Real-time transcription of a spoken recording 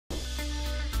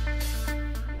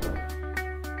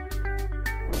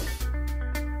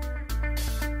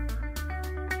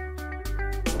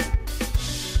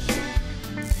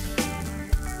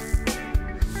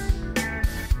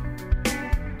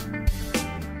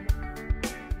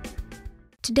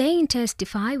Today in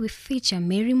Testify, we feature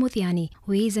Mary Muthiani,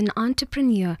 who is an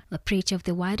entrepreneur, a preacher of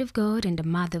the Word of God, and a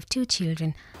mother of 2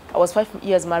 children. I was 5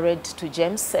 years married to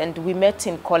James, and we met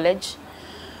in college,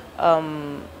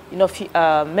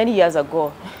 many years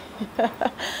ago.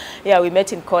 Yeah, we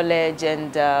met in college,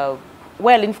 and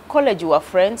well, in college we were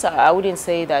friends. I wouldn't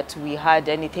say that we had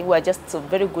anything. We were just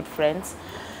very good friends.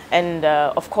 And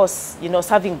of course,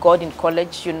 serving God in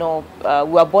college, we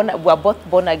were both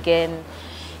born again,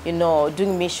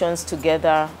 doing missions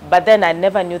together. But then I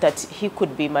never knew that he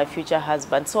could be my future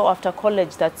husband. So after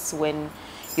college, that's when,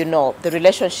 the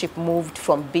relationship moved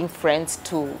from being friends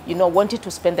to, wanting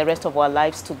to spend the rest of our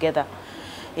lives together.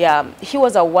 Yeah, he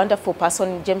was a wonderful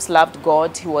person. James loved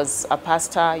God. He was a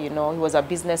pastor, he was a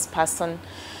business person.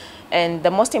 And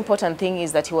the most important thing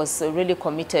is that he was really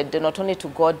committed not only to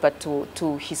God, but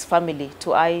to his family,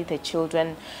 to the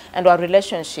children, and our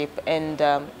relationship. And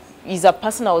he's a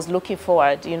person I was looking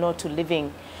forward,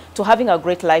 to having a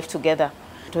great life together.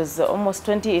 It was almost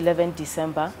 2011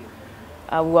 December.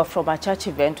 We were from a church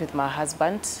event with my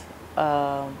husband,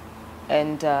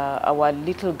 and our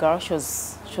little girl, she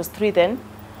was 3 then.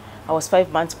 I was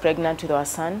 5 months pregnant with our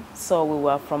son. So we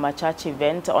were from a church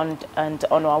event and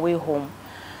on our way home.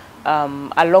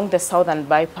 Along the southern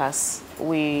bypass,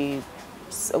 we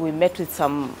met with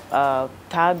some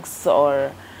thugs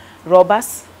or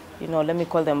robbers, let me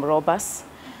call them robbers,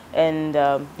 and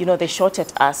they shot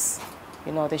at us.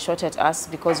 They shot at us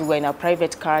because we were in a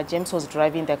private car. James was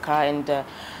driving the car, and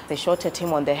they shot at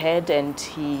him on the head, and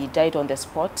he died on the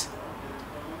spot.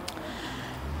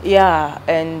 Yeah,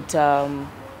 and a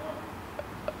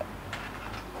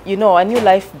new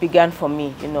life began for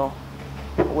me.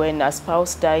 When a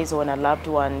spouse dies or when a loved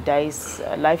one dies,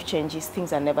 life changes.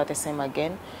 Things are never the same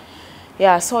again.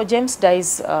 Yeah, so James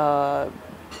dies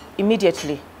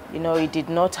immediately. We did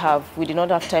not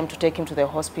have time to take him to the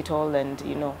hospital, and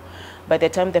by the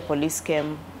time the police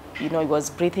came, he was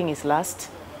breathing his last.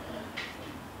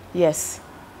 Yes,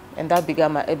 and that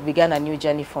began a new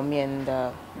journey for me and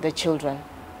the children.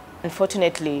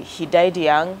 Unfortunately, he died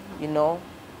young.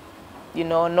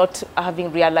 Not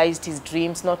having realized his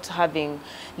dreams, not having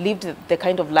lived the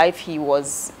kind of life he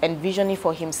was envisioning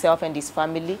for himself and his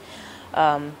family.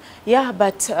 Yeah,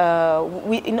 but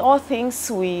in all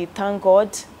things, we thank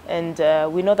God, and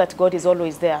we know that God is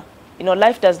always there.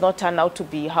 Life does not turn out to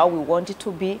be how we want it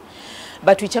to be,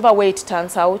 but whichever way it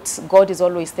turns out, God is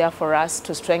always there for us,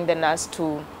 to strengthen us,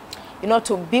 to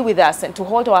be with us, and to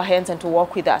hold our hands and to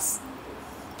walk with us.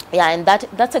 Yeah, and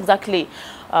that's exactly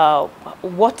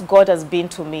what God has been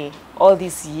to me all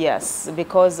these years,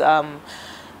 because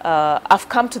I've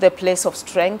come to the place of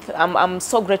strength. I'm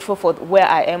so grateful for where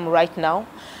I am right now,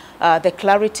 the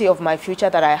clarity of my future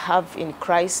that I have in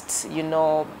Christ,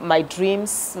 my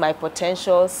dreams, my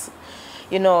potentials,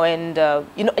 and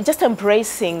just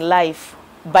embracing life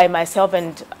by myself,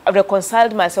 and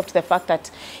reconciled myself to the fact that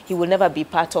he will never be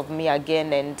part of me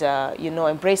again, and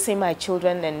embracing my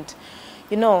children, and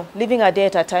living a day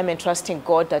at a time, and trusting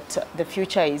God that the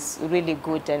future is really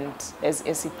good, and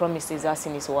as he promises us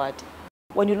in his word.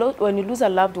 When you lose a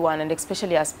loved one, and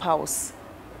especially a spouse,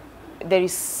 there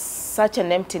is such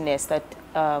an emptiness that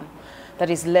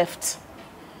is left,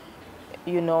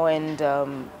 and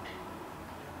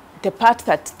the part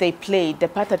that they played, the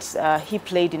part that he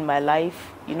played in my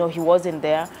life, he wasn't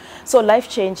there. So life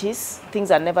changes. Things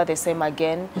are never the same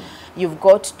again. You've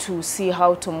got to see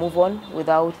how to move on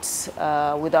without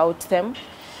them.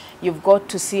 You've got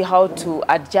to see how to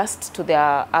adjust to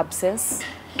their absence.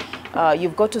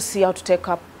 You've got to see how to take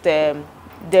up the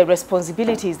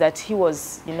responsibilities that he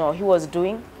was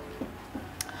doing.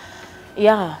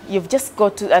 Yeah, you've just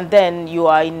got to, and then you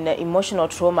are in emotional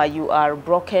trauma. You are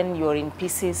broken. You're in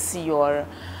pieces. You're,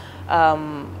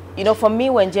 for me,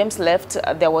 when James left,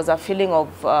 there was a feeling of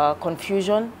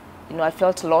confusion. I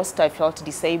felt lost. I felt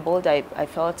disabled. I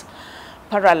felt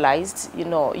paralyzed.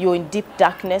 You're in deep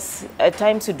darkness. At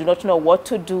times, you do not know what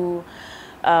to do.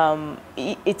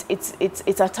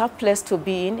 It's a tough place to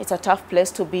be in. It's a tough place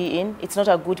to be in. It's not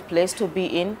a good place to be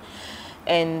in,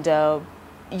 and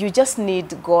you just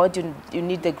need God. You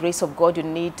need the grace of God. You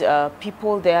need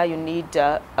people there. You need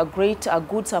a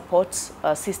good support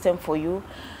system for you.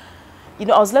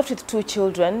 I was left with 2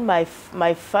 children. My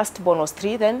firstborn was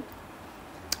 3 then,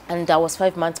 and I was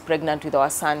 5 months pregnant with our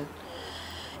son.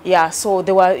 Yeah, so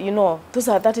they were, those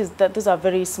are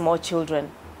very small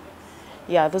children.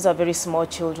 Yeah, those are very small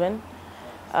children,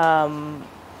 and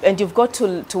you've got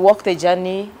to walk the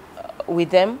journey with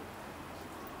them.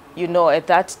 At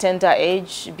that tender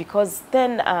age, because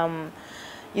then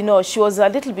you know, she was a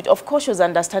little bit, of course, she was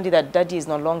understanding that daddy is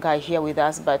no longer here with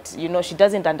us, but, you know, she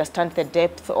doesn't understand the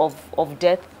depth of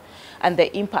death and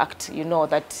the impact, you know,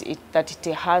 that it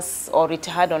has or it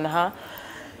had on her.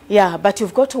 Yeah, but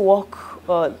you've got to walk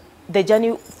the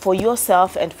journey for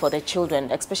yourself and for the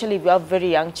children, especially if you have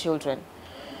very young children.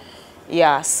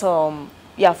 Yeah, so,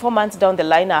 yeah, 4 months down the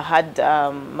line, I had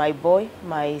my boy,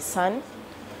 my son.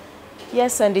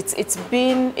 Yes, and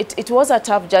it was a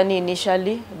tough journey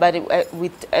initially, but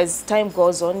as time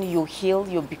goes on, you heal,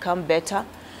 you become better,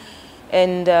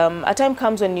 and a time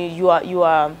comes when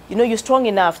you're strong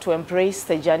enough to embrace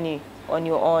the journey on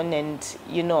your own, and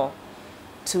you know,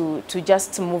 to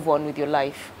just move on with your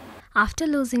life. After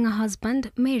losing her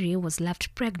husband, Mary was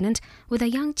left pregnant with a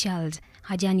young child.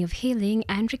 Her journey of healing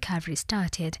and recovery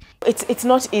started. It's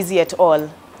not easy at all.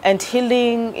 And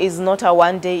healing is not a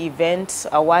one-day event,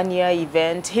 a one-year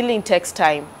event. Healing takes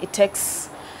time. It's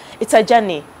a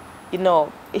journey. You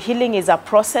know, healing is a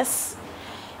process.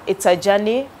 It's a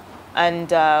journey,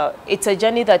 and it's a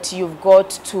journey that you've got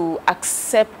to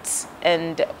accept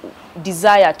and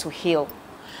desire to heal.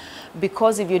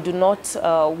 Because if you do not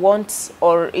want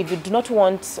or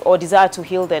desire to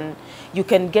heal, then you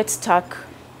can get stuck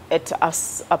at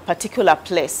a particular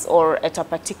place or at a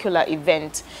particular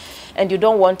event. And you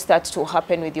don't want that to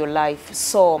happen with your life.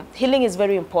 So healing is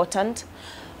very important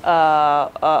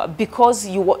because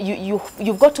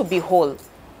you've got to be whole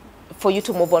for you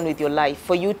to move on with your life,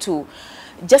 for you to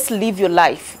just live your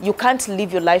life. You can't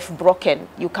live your life broken.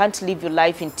 You can't live your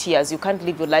life in tears. You can't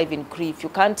live your life in grief. You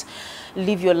can't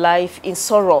live your life in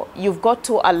sorrow. You've got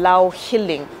to allow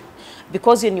healing.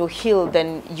 Because when you heal,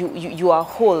 then you are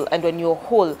whole, and when you're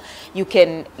whole, you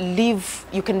can live,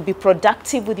 you can be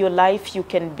productive with your life, you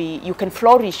can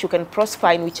flourish, you can prosper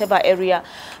in whichever area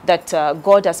that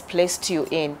God has placed you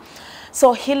in.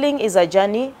 So healing is a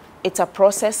journey, it's a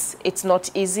process, it's not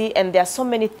easy, and there are so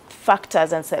many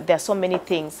factors and there are so many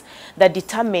things that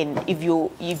determine if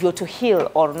you're to heal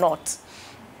or not.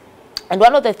 And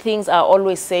one of the things I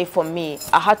always say, for me,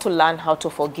 I had to learn how to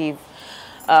forgive.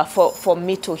 For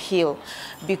me to heal,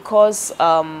 because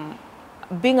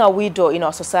being a widow in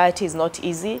our society is not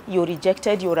easy. You're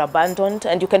rejected, you're abandoned,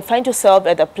 and you can find yourself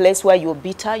at a place where you're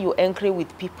bitter, you're angry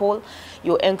with people,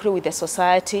 you're angry with the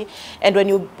society. And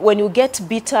when you get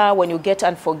bitter, when you get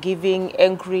unforgiving,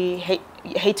 angry,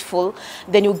 hateful,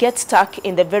 then you get stuck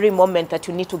in the very moment that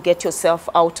you need to get yourself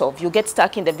out of. You get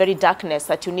stuck in the very darkness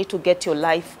that you need to get your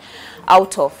life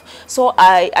out of. So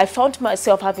I found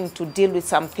myself having to deal with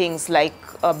some things like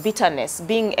bitterness,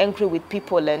 being angry with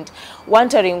people, and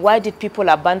wondering, why did people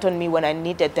abandon me when I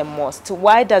needed them most?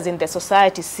 Why doesn't the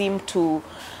society seem to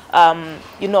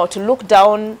you know, to look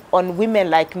down on women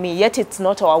like me, yet it's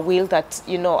not our will that,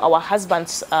 you know, our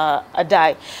husbands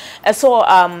die. And so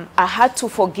I had to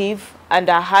forgive, and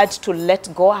I had to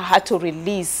let go. I had to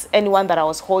release anyone that I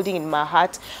was holding in my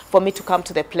heart for me to come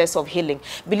to the place of healing.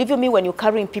 Believe you me, when you're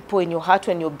carrying people in your heart,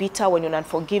 when you're bitter, when you're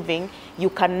unforgiving, you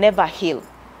can never heal.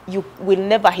 You will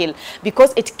never heal,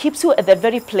 because it keeps you at the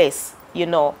very place, you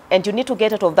know, and you need to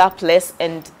get out of that place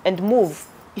and move,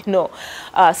 you know.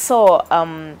 So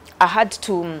I had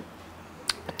to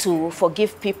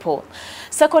forgive people.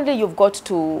 Secondly, you've got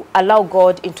to allow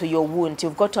God into your wound.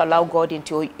 You've got to allow God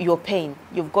into your pain.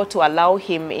 You've got to allow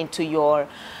him into your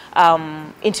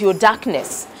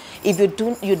darkness. If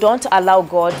you don't allow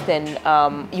God,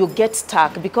 then you get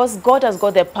stuck, because God has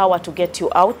got the power to get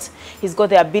you out. He's got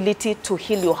the ability to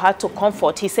heal your heart, to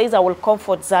comfort. He says, I will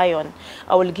comfort Zion.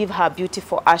 I will give her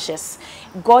beautiful ashes.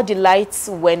 God delights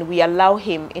when we allow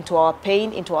him into our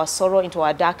pain, into our sorrow, into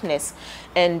our darkness,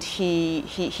 and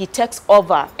he takes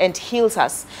over and heals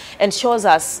us and shows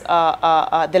us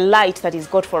the light that he's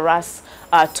got for us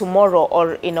tomorrow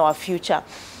or in our future.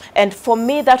 And for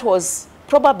me, that was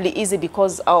probably easy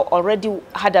because I already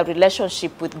had a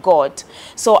relationship with God.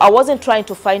 So I wasn't trying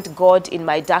to find God in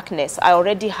my darkness. I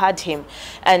already had him,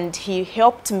 and he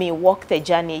helped me walk the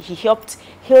journey. He helped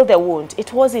heal the wound.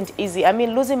 It wasn't easy. I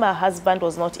mean, losing my husband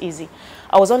was not easy.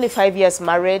 I was only 5 years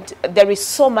married. There is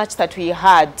so much that we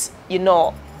had, you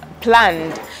know,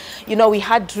 planned. You know, we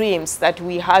had dreams that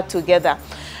we had together.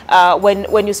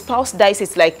 When your spouse dies,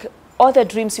 it's like all the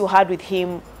dreams you had with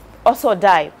him also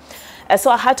die. And so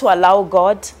I had to allow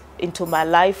God into my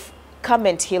life, come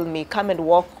and heal me, come and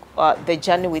walk the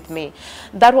journey with me.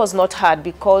 That was not hard,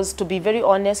 because to be very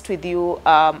honest with you,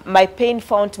 my pain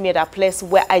found me at a place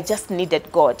where I just needed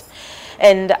God.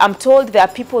 And I'm told there are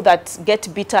people that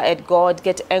get bitter at God,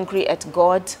 get angry at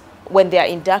God when they are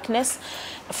in darkness.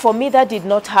 for me, that did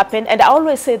not happen. And I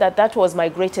always say that that was my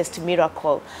greatest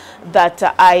miracle, that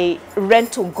I ran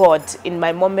to God in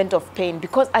my moment of pain,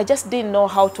 because I just didn't know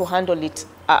how to handle it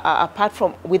apart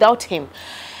from without him.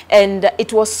 And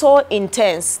it was so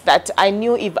intense that I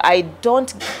knew if I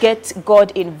don't get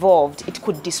God involved, it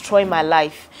could destroy my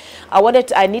life.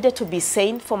 I needed to be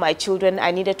sane for my children.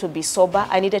 I needed to be sober.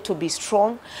 I needed to be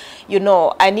strong. You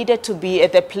know, I needed to be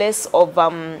at the place of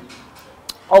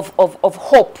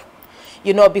hope,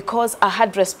 you know, because I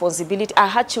had responsibility. I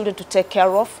had children to take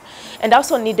care of. And I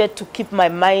also needed to keep my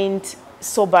mind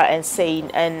sober and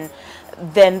sane. And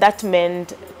then that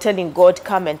meant telling God,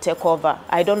 come and take over.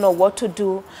 I don't know what to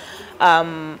do.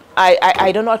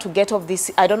 I don't know how to get off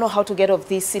this. I don't know how to get off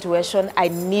this situation. I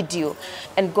need you.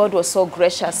 And God was so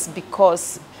gracious,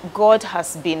 because God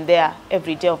has been there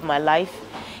every day of my life.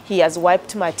 He has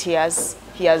wiped my tears.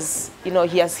 He has, you know,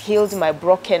 he has healed my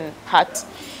broken heart.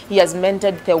 He has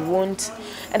mended the wound.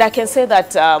 And I can say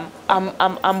that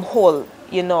I'm whole,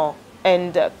 you know,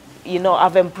 and, you know,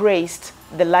 I've embraced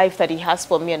the life that he has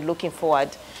for me and looking forward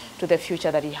to the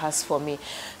future that he has for me.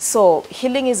 So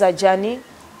healing is a journey.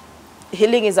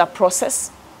 Healing is a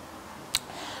process.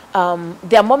 There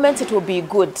are moments it will be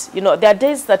good. You know, there are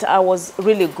days that I was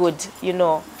really good, you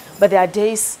know, but there are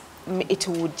days it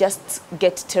would just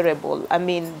get terrible. I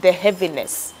mean, the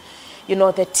heaviness, you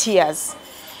know, the tears,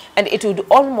 and it would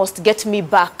almost get me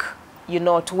back, you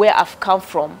know, to where I've come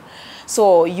from.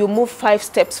 So you move 5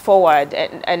 steps forward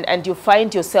and you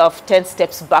find yourself 10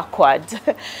 steps backward.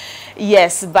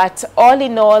 Yes, but all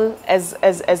in all, as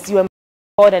you embrace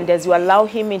God and as you allow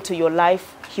him into your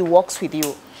life, he walks with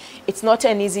you. It's not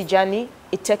an easy journey.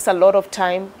 It takes a lot of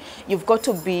time. You've got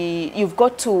to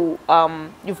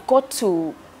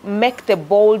make the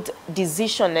bold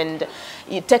decision, and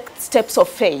you take steps of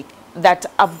faith that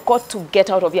I've got to get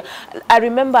out of here. I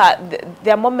remember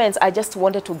there are moments I just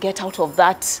wanted to get out of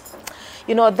that,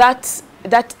 you know,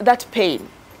 that pain.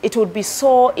 It would be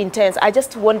so intense. I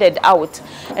just wanted out,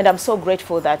 and I'm so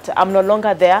grateful that I'm no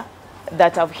longer there,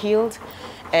 that I've healed,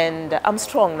 and I'm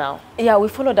strong now. Yeah, we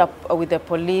followed up with the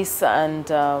police, and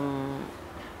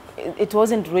it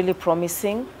wasn't really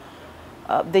promising.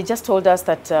 They just told us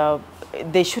that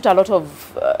they shoot a lot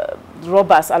of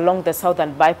robbers along the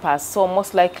southern bypass, so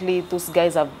most likely those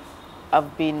guys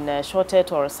have been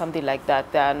shot or something like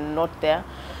that. They are not there.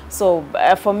 So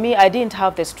for me, I didn't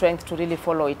have the strength to really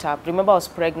follow it up. Remember, I was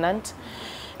pregnant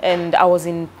and I was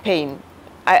in pain.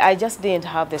 I just didn't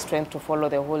have the strength to follow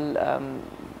the whole,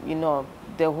 you know,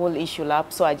 the whole issue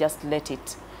up, so I just let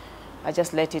it. I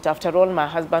just let it. After all, my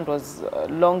husband was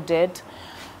long dead.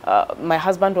 My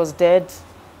husband was dead,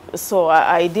 so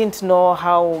I didn't know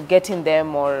how getting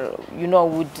them or, you know,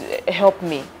 would help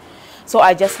me. So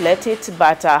I just let it,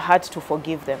 but I had to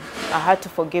forgive them. I had to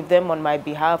forgive them on my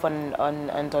behalf and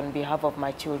on behalf of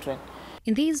my children.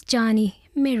 In this journey,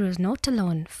 Mary was not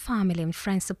alone. Family and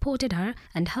friends supported her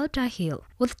and helped her heal.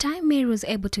 With time, Mary was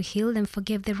able to heal and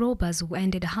forgive the robbers who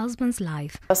ended her husband's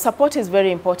life. Support is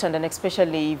very important, and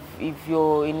especially if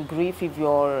you're in grief, if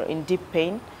you're in deep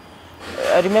pain.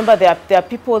 Remember, there are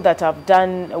people that have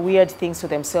done weird things to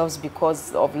themselves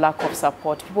because of lack of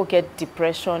support. People get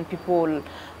depression, people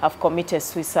have committed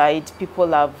suicide,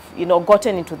 people have, you know,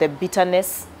 gotten into the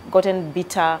bitterness, gotten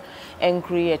bitter,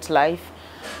 angry at life.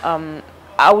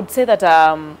 I would say that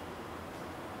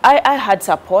I had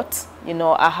support, you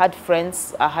know, I had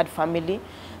friends, I had family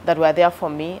that were there for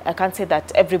me. I can't say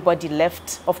that everybody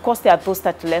left. Of course, there are those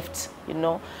that left, you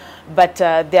know, but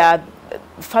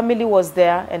family was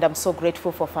there, and I'm so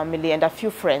grateful for family, and a few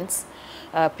friends,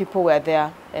 people were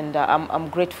there, and I'm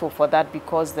grateful for that,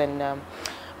 because then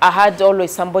I had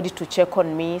always somebody to check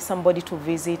on me, somebody to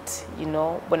visit, you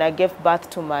know. When I gave birth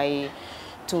to my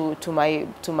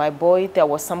boy, there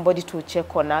was somebody to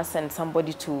check on us and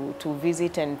somebody to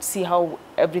visit and see how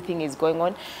everything is going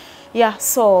on. Yeah,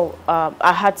 so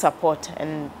I had support,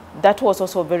 and that was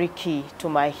also very key to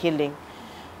my healing.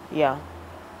 Yeah.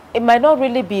 It might not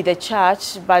really be the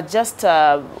church, but just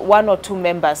 1 or 2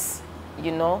 members,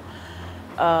 you know,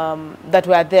 that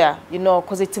were there, you know,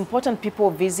 because it's important people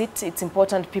visit, it's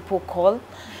important people call,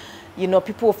 you know,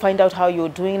 people find out how you're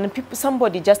doing, and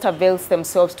somebody just avails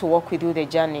themselves to walk with you the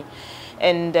journey,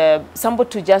 and somebody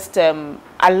to just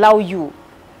allow you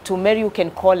to Mary. You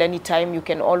can call anytime. You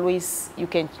can always, you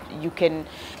can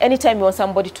anytime you want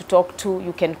somebody to talk to,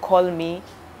 you can call me.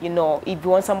 You know, if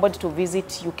you want somebody to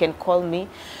visit, you can call me.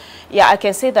 Yeah, I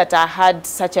can say that I had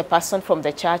such a person from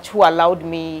the church who allowed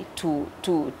me to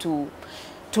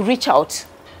reach out,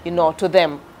 you know, to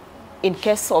them in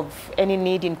case of any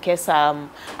need, in case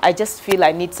I just feel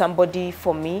I need somebody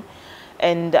for me,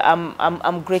 and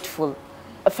I'm grateful.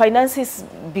 finances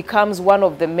becomes one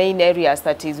of the main areas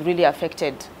that is really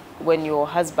affected when your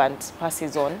husband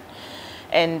passes on,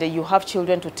 and you have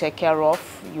children to take care of,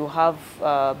 you have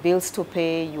bills to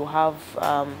pay, you have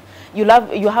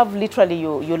literally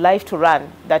your life to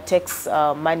run that takes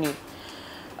money.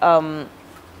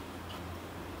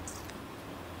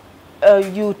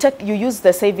 You use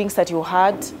the savings that you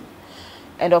had,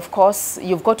 and of course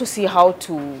you've got to see how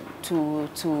to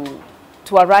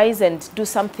arise and do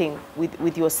something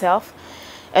with yourself.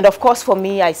 And of course for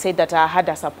me, I said that I had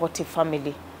a supportive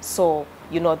family, so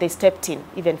they stepped in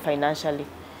even financially.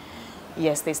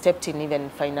 Yes, they stepped in even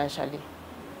financially.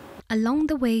 Along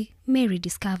the way, Mary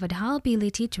discovered her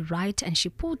ability to write, and she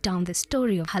put down the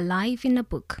story of her life in a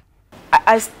book.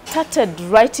 I started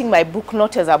writing my book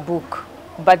not as a book,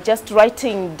 but just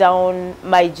writing down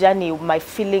my journey, my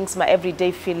feelings, my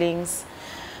everyday feelings,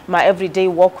 my everyday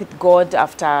walk with God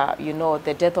after,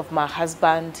 the death of my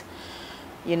husband,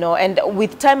 and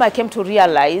with time I came to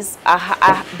realize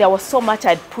there was so much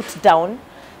I'd put down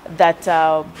that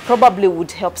probably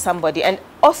would help somebody. And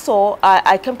also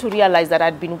I came to realize that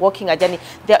I'd been walking a journey.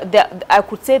 I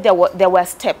could say there were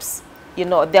steps,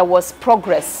 there was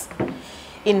progress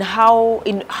in how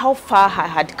far I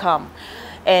had come.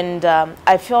 And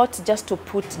I felt just to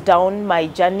put down my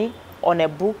journey on a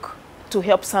book to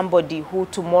help somebody who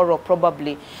tomorrow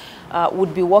probably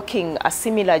would be walking a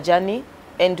similar journey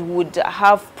and would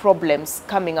have problems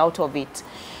coming out of it.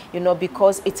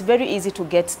 Because it's very easy to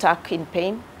get stuck in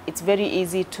pain. It's very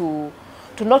easy to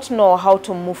not know how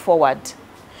to move forward.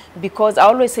 Because I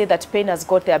always say that pain has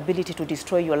got the ability to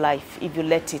destroy your life if you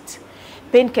let it.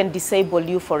 Pain can disable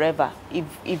you forever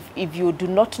if you do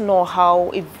not know how,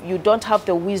 if you don't have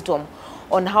the wisdom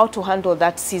on how to handle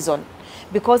that season.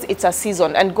 Because it's a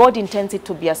season, and God intends it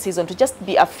to be a season, to just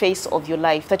be a phase of your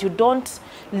life, that you don't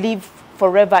live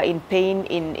forever in pain,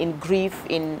 in grief,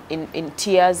 in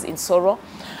tears, in sorrow.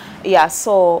 Yeah,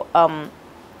 so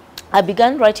I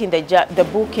began writing the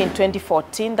book in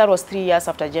 2014. That was 3 years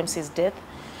after James's death.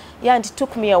 Yeah, and it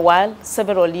took me a while,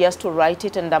 several years to write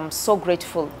it, and I'm so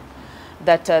grateful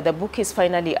that the book is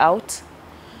finally out.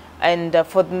 And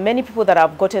for many people that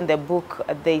have gotten the book,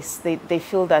 they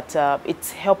feel that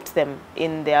it's helped them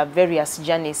in their various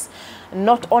journeys.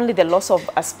 Not only the loss of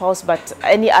a spouse, but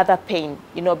any other pain,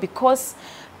 because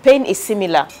pain is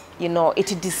similar,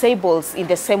 it disables in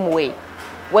the same way.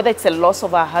 Whether it's a loss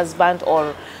of a husband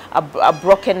or a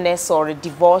brokenness or a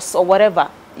divorce or whatever,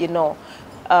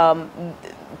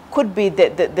 could be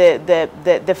the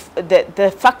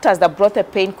factors that brought the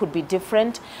pain could be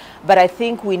different. But I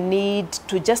think we need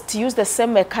to just use the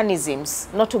same mechanisms,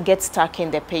 not to get stuck in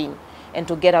the pain and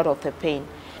to get out of the pain.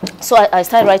 So I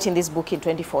started writing this book in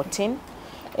 2014,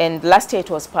 and last year it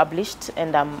was published,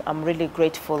 and I'm really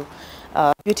grateful.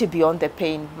 Beauty Beyond the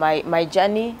Pain, my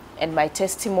journey and my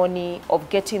testimony of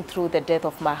getting through the death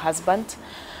of my husband.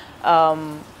 How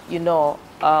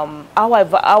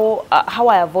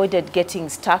I avoided getting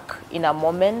stuck in a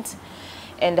moment,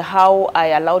 and how I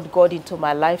allowed God into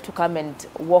my life to come and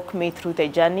walk me through the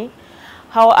journey.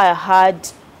 How I had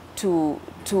to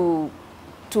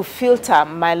filter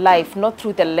my life, not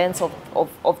through the lens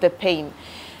of the pain,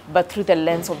 but through the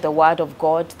lens of the Word of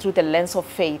God, through the lens of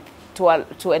faith,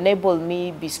 to enable me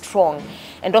be strong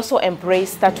and also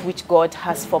embrace that which God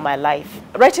has for my life.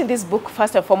 Writing this book,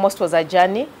 first and foremost, was a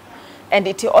journey, and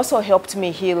it also helped me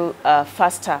heal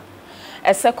faster.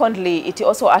 And secondly, it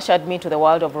also ushered me into the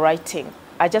world of writing.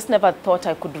 I just never thought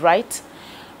I could write,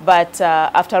 but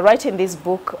after writing this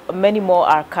book, many more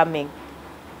are coming.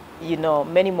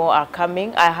 Many more are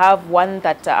coming. I have one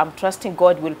that I'm trusting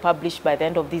God will publish by the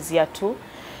end of this year too,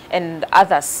 and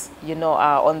others,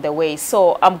 are on the way.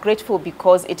 So I'm grateful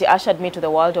because it ushered me to the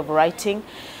world of writing.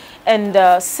 And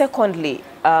secondly,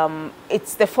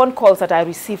 it's the phone calls that I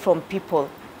receive from people,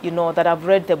 that have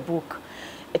read the book,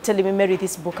 telling me, Mary,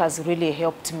 this book has really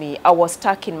helped me. I was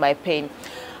stuck in my pain.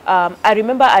 I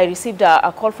remember I received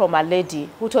a call from a lady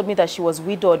who told me that she was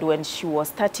widowed when she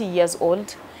was 30 years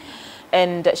old,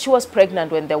 and she was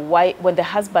pregnant when the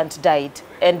husband died.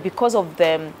 And because of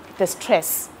the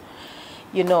stress,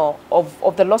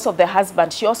 of the loss of the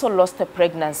husband, she also lost the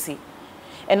pregnancy.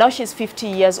 And now she's 50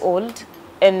 years old,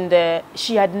 and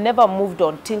she had never moved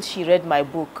on till she read my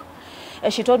book.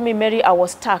 And she told me, Mary, I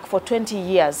was stuck for 20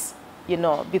 years.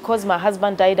 Because my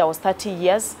husband died, I was 30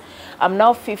 years. I'm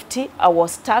now 50. I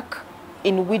was stuck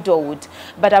in widowhood.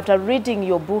 But after reading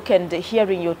your book and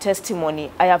hearing your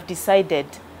testimony, I have decided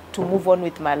to move on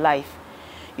with my life.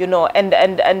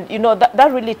 That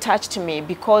really touched me,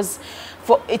 because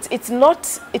it's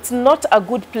not a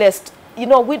good place.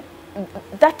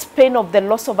 that pain of the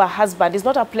loss of a husband is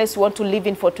not a place you want to live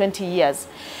in for 20 years.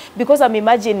 Because I'm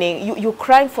imagining you're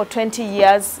crying for 20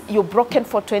 years, you're broken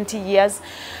for 20 years.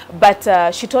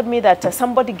 But she told me that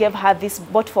somebody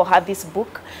bought for her this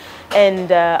book.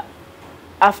 And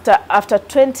after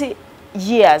 20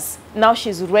 years, now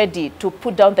she's ready to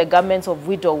put down the garments of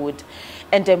widowhood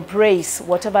and embrace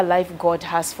whatever life God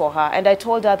has for her. And I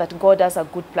told her that God has a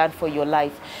good plan for your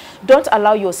life. Don't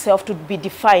allow yourself to be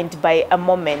defined by a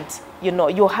moment. You know,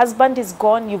 your husband is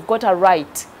gone, you've got a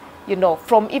right, you know,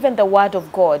 from even the word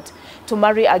of God, to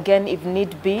marry again if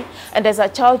need be. And as a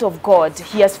child of God,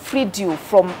 he has freed you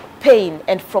from pain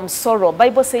and from sorrow.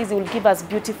 Bible says he will give us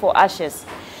beauty for ashes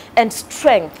and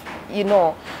strength, you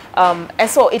know. And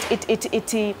so it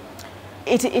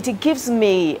gives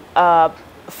me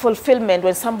fulfillment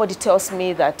when somebody tells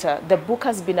me that the book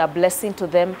has been a blessing to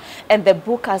them, and the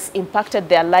book has impacted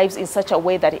their lives in such a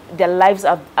way that their lives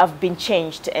have been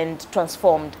changed and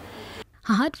transformed.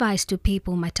 Her advice to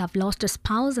people might have lost a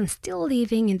spouse and still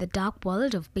living in the dark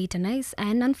world of bitterness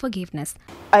and unforgiveness.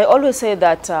 I always say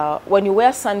that when you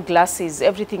wear sunglasses,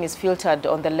 everything is filtered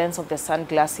on the lens of the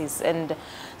sunglasses, and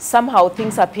somehow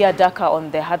things appear darker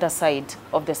on the other side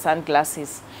of the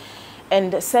sunglasses.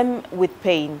 And same with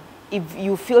pain. If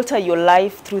you filter your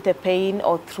life through the pain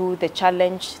or through the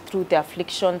challenge, through the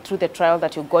affliction, through the trial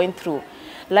that you're going through,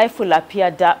 life will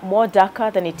appear more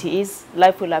darker than it is.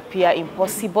 Life will appear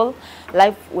impossible.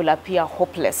 Life will appear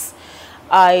hopeless.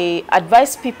 I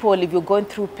advise people, if you're going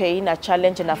through pain, a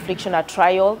challenge, an affliction, a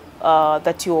trial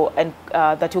that you're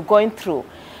going through,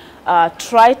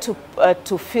 try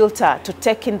to filter, to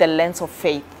take in the lens of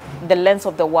faith, the lens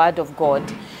of the Word of God.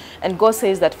 And God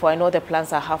says that, for I know the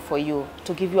plans I have for you,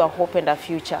 to give you a hope and a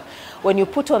future. When you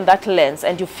put on that lens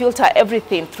and you filter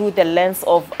everything through the lens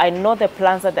of, I know the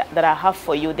plans that I have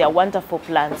for you, they are wonderful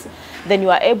plans, then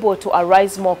you are able to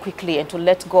arise more quickly and to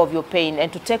let go of your pain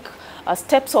and to take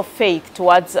steps of faith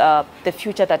towards the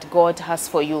future that God has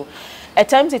for you. At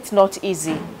times it's not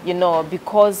easy, you know,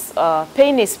 because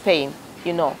pain is pain,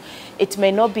 you know. It may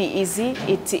not be easy,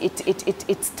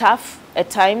 it's tough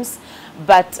at times,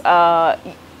 but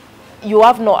you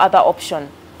have no other option.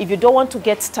 If you don't want to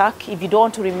get stuck, if you don't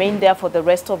want to remain there for the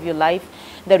rest of your life,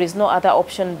 there is no other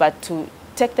option but to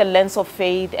take the lens of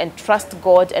faith and trust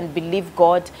God and believe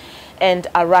God and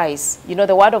arise. You know,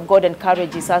 the Word of God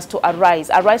encourages us to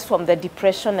arise. Arise from the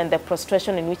depression and the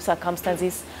prostration in which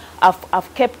circumstances have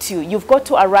kept you. You've got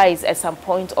to arise at some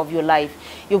point of your life.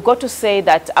 You've got to say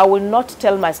that I will not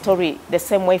tell my story the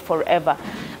same way forever.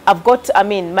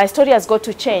 My story has got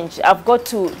to change. I've got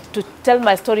to tell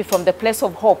my story from the place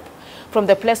of hope, from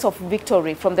the place of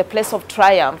victory, from the place of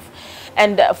triumph.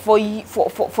 And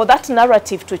for that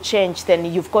narrative to change, then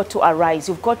you've got to arise.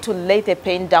 You've got to lay the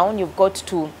pain down. You've got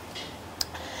to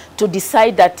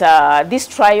decide that this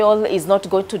trial is not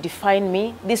going to define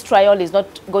me. This trial is not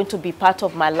going to be part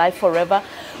of my life forever.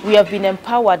 We have been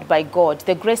empowered by God.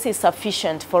 The grace is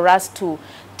sufficient for us to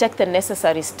take the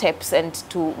necessary steps and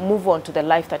to move on to the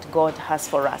life that God has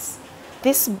for us.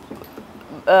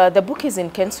 The book is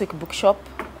in Keswick Bookshop.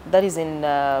 That is in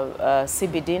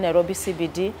CBD, Nairobi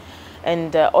CBD.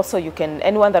 And also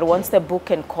anyone that wants the book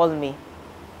can call me,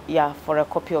 for a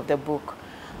copy of the book.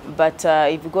 But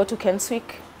if you go to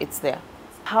Keswick, it's there.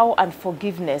 How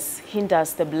unforgiveness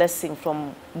hinders the blessing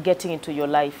from getting into your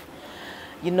life.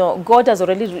 You know, God has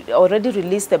already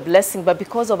released the blessing, but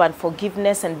because of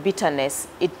unforgiveness and bitterness,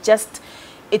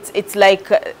 it's like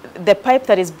the pipe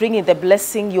that is bringing the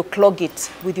blessing, you clog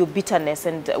it with your bitterness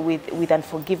and with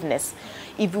unforgiveness.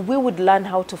 If we would learn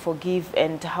how to forgive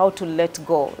and how to let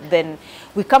go, then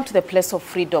we come to the place of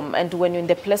freedom. And when you're in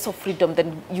the place of freedom,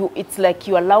 then it's like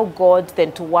you allow God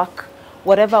then to work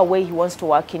whatever way He wants to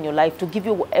work in your life, to give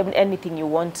you anything you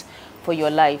want for your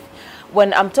life.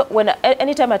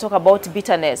 Anytime I talk about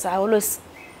bitterness, I always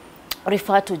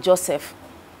refer to Joseph.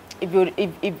 If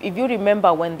you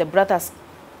remember when the brothers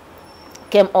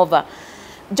came over,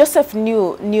 Joseph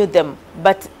knew them,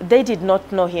 but they did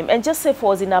not know him. And Joseph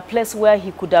was in a place where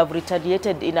he could have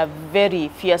retaliated in a very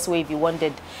fierce way if he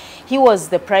wanted. He was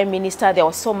the prime minister. There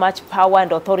was so much power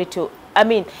and authority. I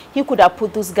mean, he could have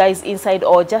put those guys inside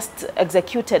or just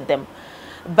executed them.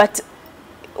 But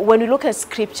when you look at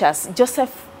scriptures,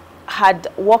 Joseph had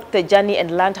walked the journey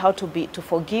and learned how to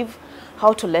forgive,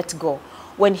 how to let go.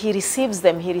 When he receives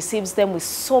them with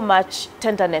so much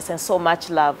tenderness and so much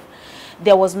love.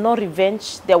 There was no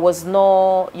revenge. There was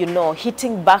no,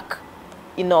 hitting back.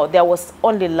 There was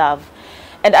only love.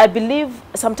 And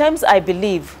sometimes I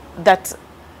believe that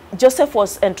Joseph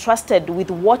was entrusted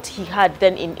with what he had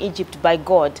then in Egypt by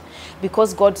God,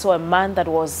 because God saw a man that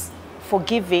was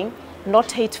forgiving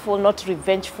not hateful, not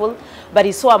revengeful, but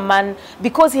he saw a man,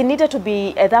 because he needed to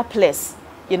be at that place.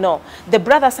 You know, the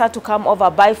brothers had to come over,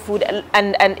 buy food,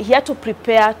 and he had to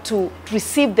prepare to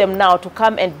receive them now to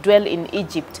come and dwell in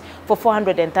Egypt for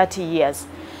 430 years.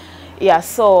 Yeah,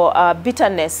 so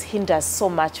bitterness hinders so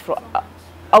much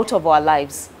out of our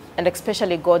lives, and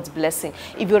especially God's blessing.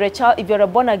 If you're a child, if you're a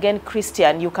born-again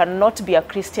Christian, you cannot be a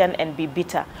Christian and be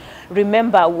bitter.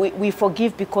 Remember, we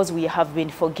forgive because we have been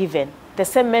forgiven. The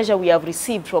same measure we have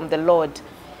received from the Lord,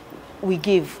 we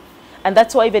give. And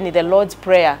that's why even in the Lord's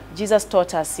Prayer, Jesus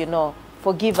taught us, you know,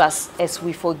 forgive us as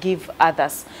we forgive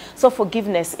others. So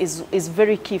forgiveness is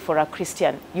very key for a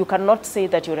Christian. You cannot say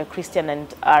that you're a Christian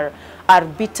and are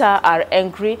bitter, are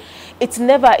angry. It's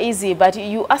never easy, but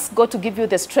you ask God to give you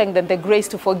the strength and the grace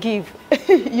to forgive.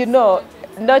 You know,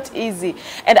 not easy.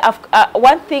 And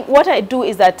one thing, what I do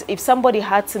is that if somebody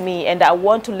hurts me and I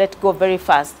want to let go very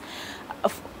fast,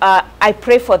 I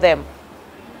pray for them.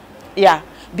 Yeah.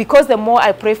 Because the more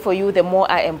I pray for you, the more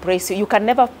I embrace you. You can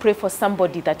never pray for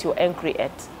somebody that you're angry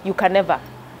at. You can never.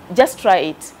 Just try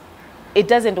it. It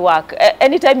doesn't work.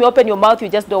 Anytime you open your mouth, you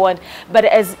just don't want. But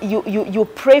as you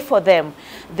pray for them,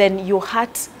 then your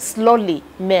heart slowly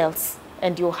melts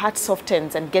and your heart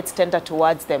softens and gets tender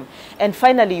towards them. And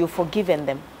finally, you've forgiven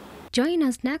them. Join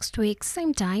us next week,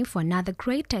 same time, for another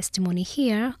great testimony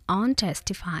here on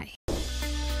Testify.